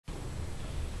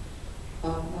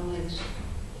About knowledge.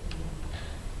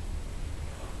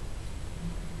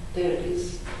 There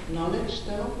is knowledge,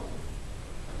 though,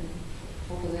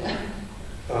 over there.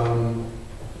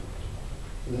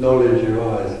 Knowledge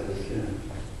arises,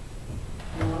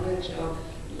 yeah. Knowledge of,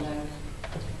 like...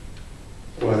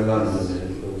 Where London is,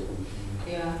 or something.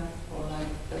 Yeah, or like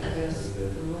that there's the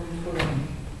room full of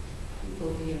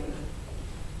people here.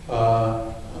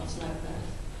 It's like that,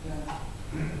 yeah.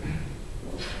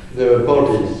 There are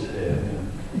bodies here, yeah.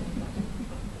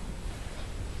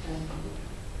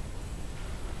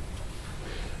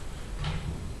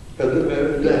 But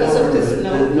there's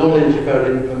knowledge about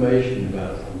information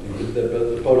about something, but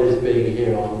the bodies being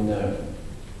here aren't known.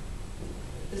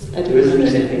 There isn't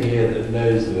anything here that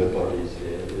knows there are bodies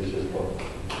here, there's just bodies.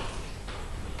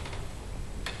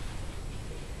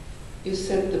 You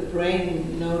said the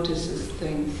brain notices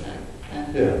things,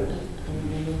 and yeah. I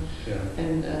remember.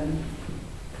 Yeah.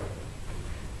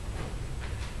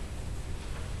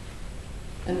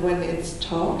 And when it's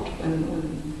talked,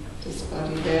 when this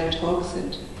body there talks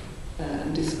it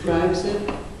and describes it,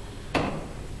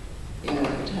 yeah,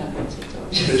 it happens. It's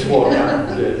obvious. It's what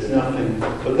happens. Yeah, it's nothing.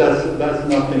 But that's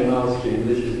nothing asking.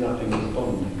 This is nothing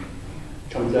responding.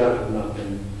 It comes out of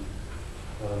nothing.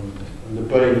 And the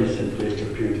brain is simply a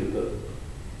computer that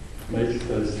makes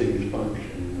those things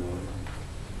function,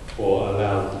 or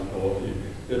allows them. Or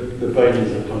the brain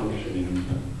is a functioning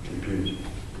computer.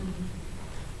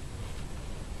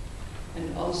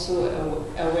 And also,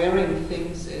 awareing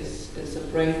things is a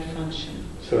brain function.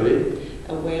 Sorry?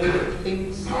 Awareing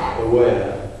things.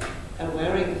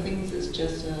 Awareing things is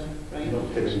just a brain Not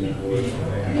function. that word.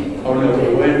 Oh no,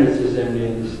 awareness is only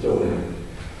in the story.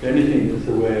 The only thing that's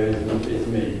aware is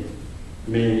me.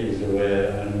 Me is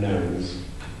aware and knows.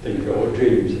 Think or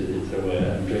dreams that it's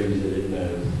aware and dreams that it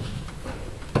knows.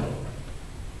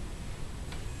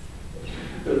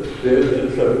 But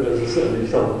so as a certain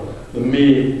example, the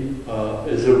me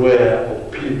is aware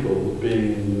of people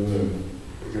being in the room,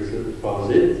 because as far as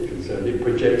it's concerned, it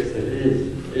projects that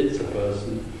it's a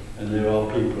person and there are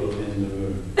people in the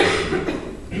room.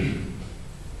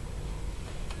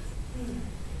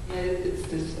 Yeah, it's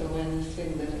this awareness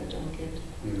thing that I don't get.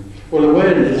 Well,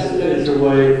 awareness is a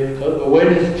way.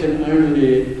 Awareness can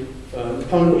only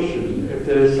function if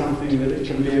there is something that it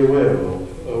can be aware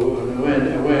of.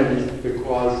 Awareness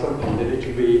requires something that it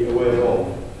can be aware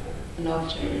of. An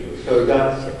object. So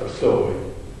that's a story.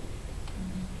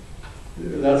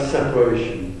 That's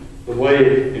separation. The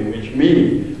way in which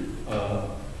me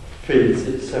feeds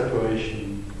its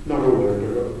separation, not always,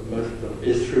 but most of them,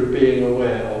 is through being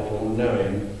aware of or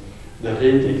knowing that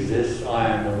it exists, I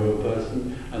am a real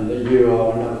person, and that you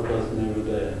are another person over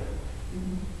there.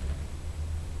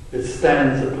 It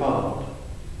stands apart.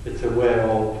 It's aware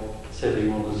of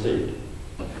sitting on a seat.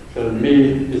 So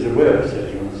me is aware of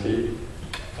sitting on a seat,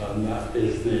 and that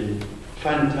is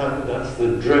that's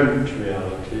the dreamt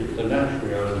reality. The natural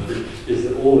reality is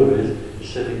that all there is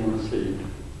sitting on a seat.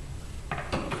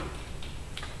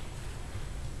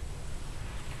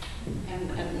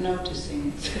 And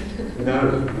noticing it.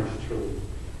 No, that's true.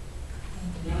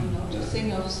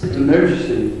 Noticing of The sitting.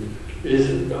 noticing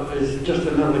is just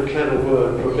another clever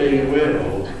word for being aware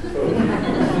of.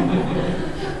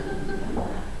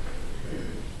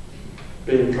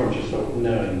 Being conscious of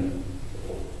knowing.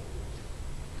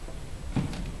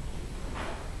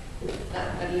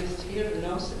 At least here,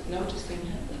 noticing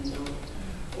happens all the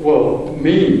time. Well,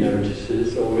 me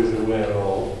notices or is aware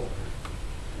of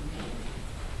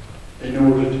in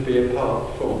order to be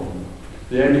apart from.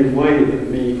 The only way that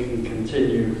me can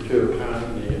continue to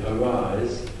apparently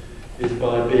arise is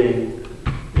by being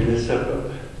in a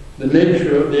separate. The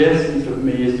nature of the essence of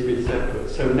me is to be separate,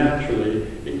 so naturally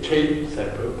it keeps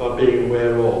separate by being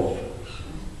aware of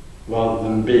rather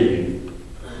than being.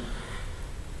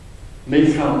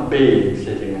 Me can't be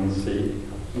sitting on the seat.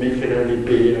 Me can only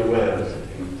be aware of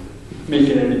sitting on the seat. Me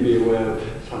can only be aware of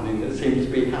something that seems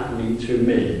to be happening to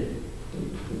me.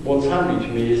 What's happening to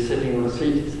me is sitting on a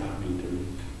seat is happening to me.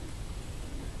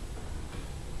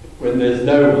 When there's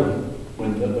no one,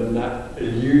 when that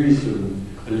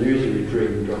illusory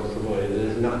dream drops away,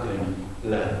 there's nothing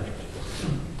left.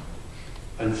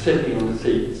 And sitting on the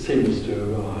seat seems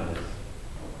to arise.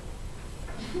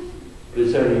 But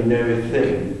it's only no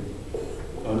thing.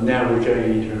 And now we're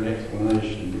going into an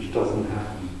explanation which doesn't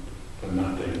happen for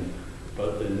nothing.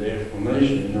 But the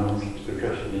explanation in answer to the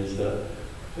question is that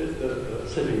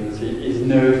sitting on the seat is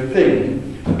no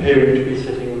thing appearing to be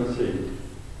sitting on the seat.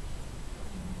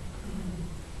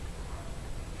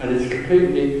 And it's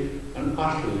completely and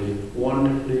utterly,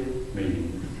 wonderfully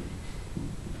meaningless.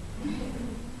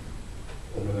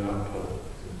 And without purpose.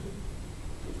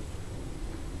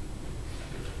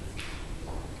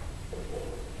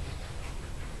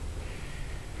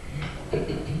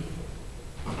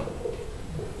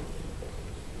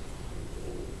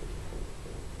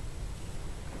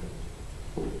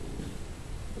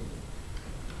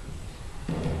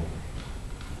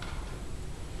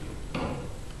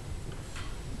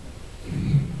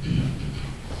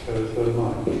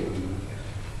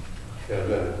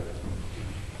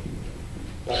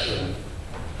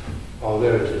 Oh,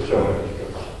 there it is. Sorry.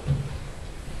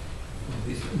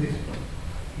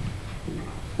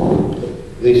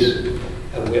 This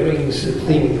awareness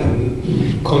thing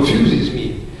confuses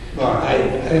me.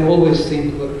 Right. I always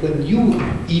think that when you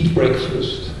eat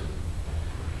breakfast,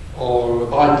 or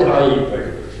I eat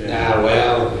breakfast. Yeah.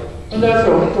 well, And that's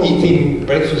all. eating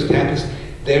breakfast happens,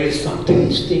 there is some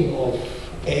tasting of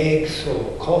eggs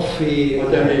or coffee. I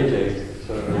don't eat eggs.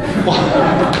 So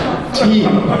Tea.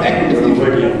 I'm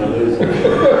already on the loose.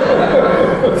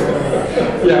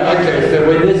 Yeah, okay, so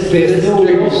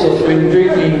when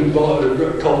drinking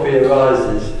coffee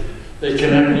arises, it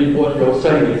can only, what you're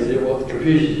saying is that what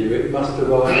confuses you, it must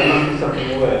arise, there must be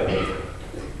something aware of it.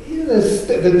 Yeah, there's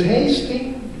the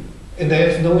tasting, and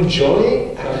there's no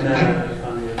enjoying.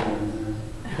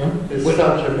 It's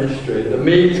such a mystery. The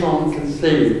me can't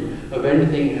conceive of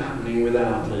anything happening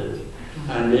without it,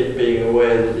 and it being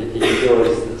aware that it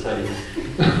enjoys the taste.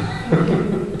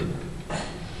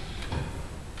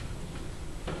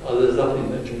 There's nothing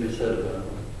that can be said about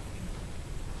it.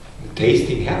 The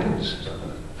tasting happens.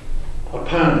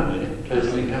 Apparently,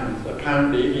 tasting happens.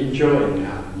 Apparently, enjoying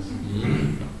happens.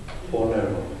 Or no.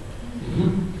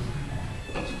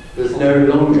 There's no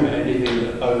longer anything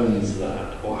that owns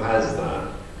that or has that.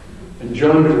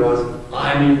 Enjoyment was,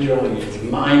 I'm enjoying it. It's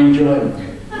my enjoyment.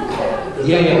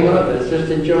 There's just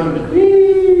enjoyment.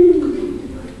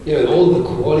 Yeah, all the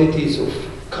qualities of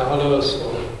colors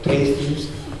or tastings.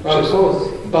 Of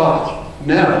course, but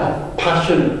now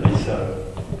passionately so.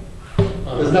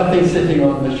 There's nothing sitting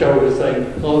on the shoulder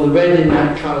saying, oh, the red in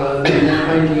that colour, in that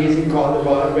painting isn't quite the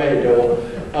right red, or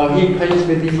oh, he paints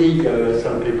with his ego, as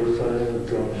some people say. Oh,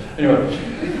 God. Anyway,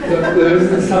 there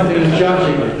isn't something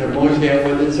judging it and pointing out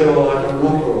whether it's all right or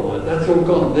not all right. That's all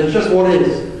gone. There's just what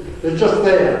is. There's just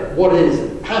there. What is.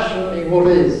 Passionately what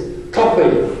is.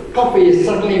 Coffee. Coffee is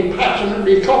suddenly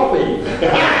passionately coffee.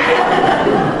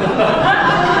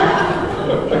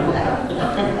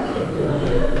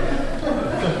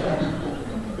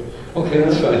 Okay,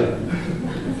 that's fine.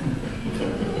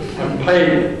 And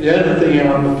pain, the other thing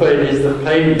I'm afraid is that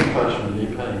pain is passionately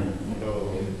pain.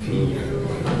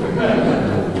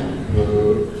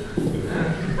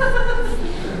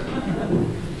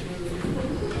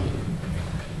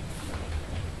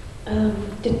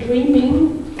 The dreaming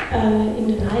in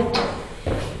the night,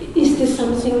 is this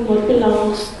something what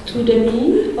belongs to the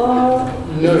me, or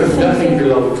no, nothing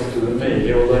belongs to the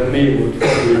me, although me would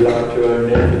probably like to own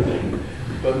everything.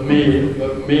 But the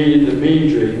me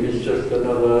dream is just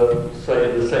another,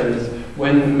 say, the same as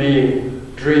when the me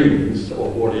dreams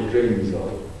of what it dreams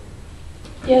of.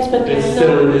 Yes, but It's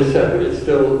still it is separate. It's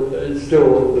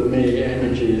still the me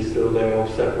energy is still there of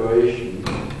separation.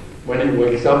 When it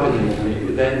wakes up in the morning,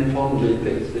 it then fondly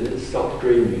thinks that it's stopped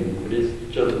dreaming, but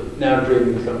it's just now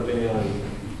dreaming something else.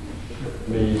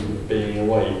 Me being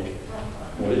awake,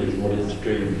 what is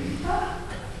dreaming.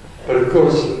 But of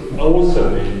course,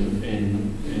 also in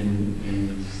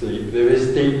sleep, there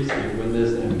is deep sleep when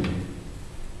there's no me.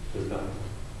 There's nothing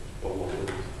but what is.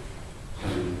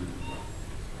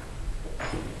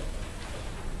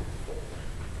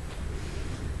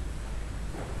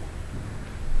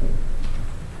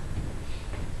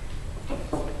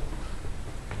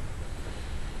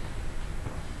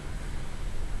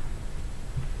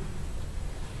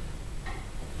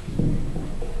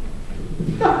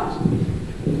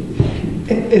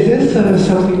 Is this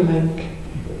something like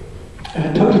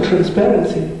total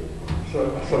transparency?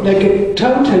 Like a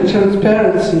total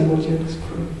transparency, what you're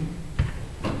describing?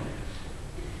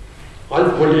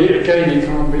 Well, again, it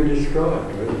can't be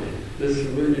described, really. This,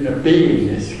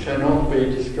 beingness cannot be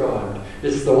described.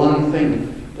 It's the one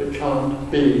thing that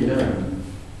can't be known.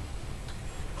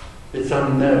 It's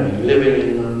unknowing, living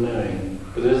in unknowing.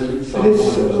 But there's something.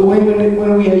 It's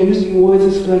when we are using words,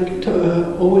 it's like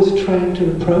always trying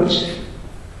to approach.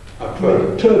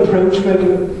 To approach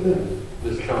regular.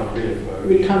 This can't be approached.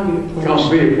 We can't be approached.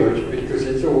 Can't be approached because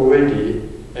it's already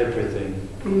everything.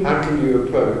 How can you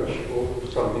approach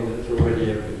something that's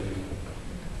already everything?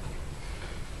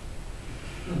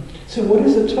 So what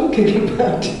is it talking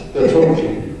about? The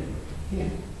talking? Yeah.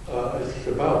 It's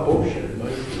about bullshit,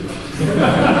 mostly.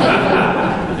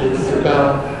 It's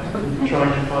about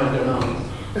trying to find an answer,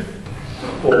 a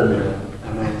formula,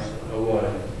 an answer, a way.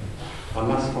 I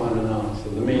must find an answer.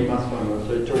 The me must find an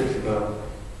answer. It talks about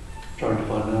trying to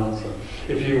find an answer.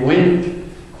 If you went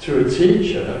to a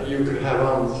teacher, you could have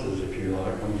answers, if you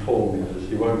like, and formulas.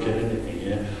 You won't get anything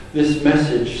here. This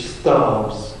message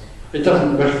starves. It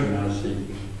doesn't recognize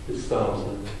seeking. It starves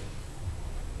it.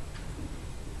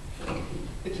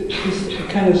 It's a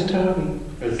kind of starving.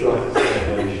 It's like a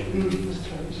starvation.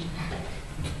 Starvation.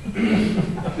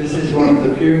 This is one of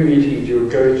the few meetings you'll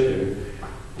go to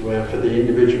where for the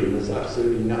individual there's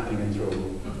absolutely nothing at all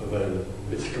available.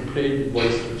 It's a complete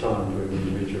waste of time for an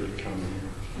individual to come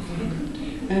here.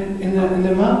 And in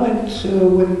the moment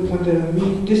when the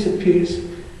me disappears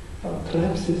or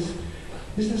collapses,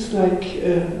 this is like,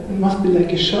 it must be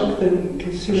like a shock, then you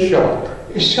can see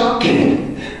a shock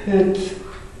that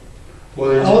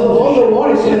well, all the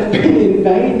worries have been in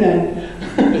vain.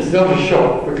 And it's not a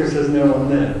shock because there's no one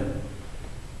there.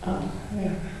 Oh,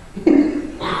 yeah.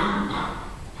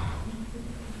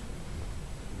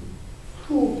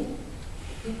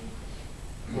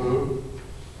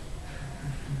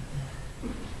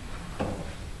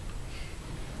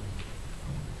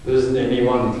 There isn't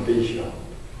anyone to be shocked.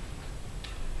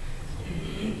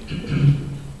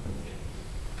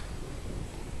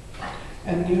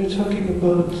 And you're talking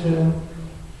about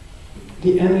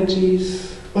the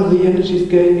energies, or the energies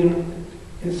going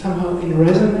in somehow in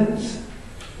resonance.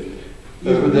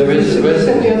 There is a You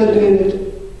said the resonance. other day that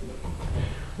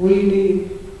really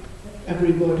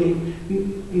everybody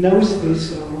knows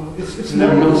this, or it's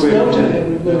known to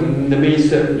everybody. The me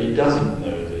certainly doesn't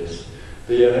know this.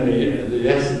 The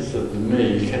essence of the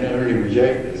me can only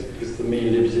reject this because the me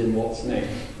lives in what's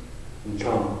next and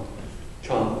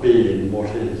can't be in what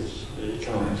is. It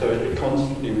can't. So it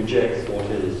constantly rejects what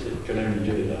is. It can only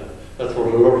do that. That's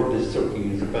what a lot of this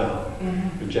talking is about,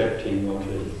 rejecting what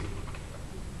is.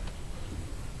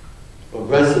 But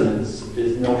resonance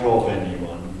is not of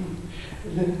anyone.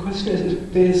 The question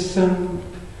is, there's some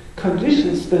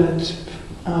conditions that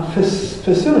are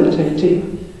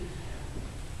facilitating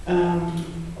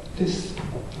this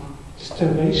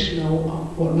starvation, or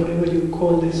whatever you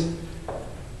call this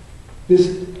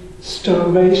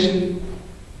starvation,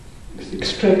 this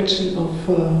extraction of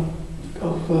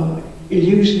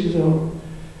illusions, or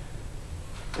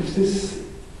if this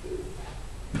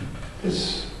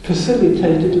is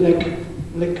facilitated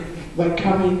like by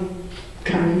coming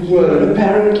here,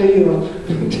 apparently, or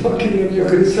talking about. You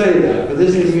could say that, but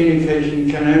this communication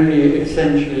can only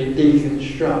essentially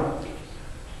deconstruct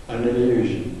an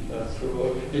illusion. That's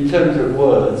what, in terms of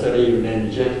words and even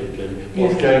energetically,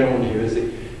 what's going on here is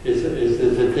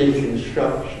there's a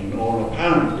deconstruction, or an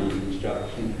apparent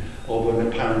deconstruction of an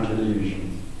apparent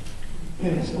illusion.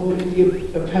 Yes, or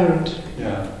the apparent.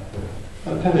 Yeah.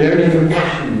 Apparent. The only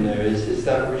compassion there is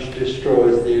that which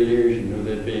destroys the illusion of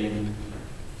there being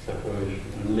separation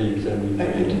and leaves only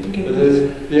pain. But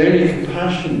the only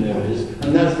compassion there is,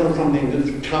 and that's not something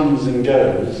that comes and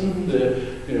goes.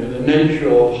 The nature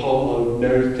of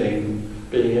no thing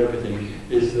being everything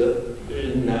is that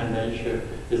in that nature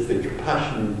is the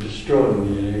compassion of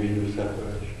destroying the illusion of separation.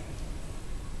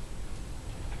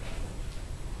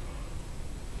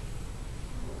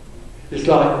 It's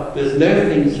like there's no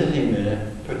thing sitting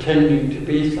there pretending to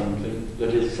be something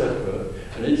that is separate,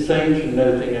 and it's saying to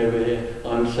no thing over here,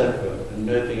 I'm separate, and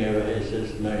no thing over here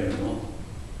says, no, you're not.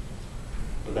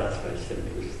 But that's very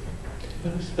simplest.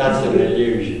 That's an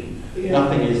illusion. Yeah.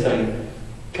 Nothing is saying,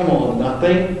 come on,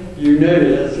 nothing. You know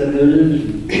that's an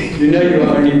illusion. You know you're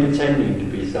only pretending to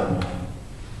be someone.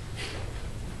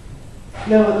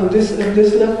 No, on this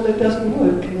level it doesn't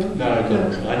work. No, No, it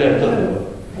doesn't. I know it doesn't work.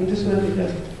 On this level it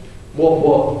doesn't.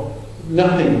 What?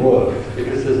 Nothing works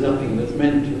because there's nothing that's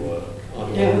meant to work.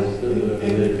 Otherwise,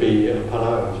 there'd be a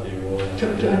polarity.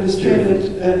 To understand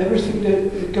that everything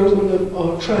that goes on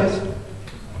or tries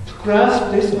to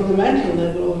grasp this on the mental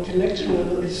level or intellectual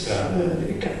level is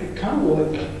it can't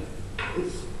work.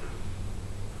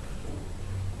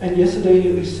 And yesterday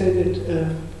you said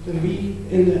that the me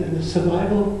in the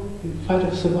survival, in the fight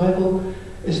of survival,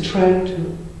 is trying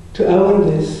to own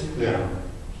this. Yeah.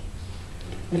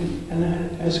 And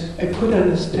I could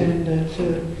understand that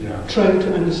trying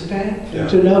to understand and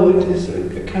to know it is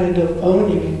a kind of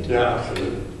owning it. Yeah,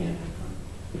 absolutely. Yeah.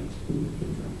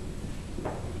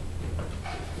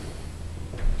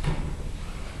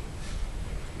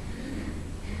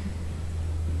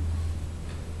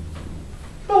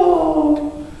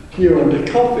 Oh, you want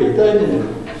a coffee, don't you?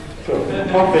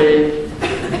 Coffee.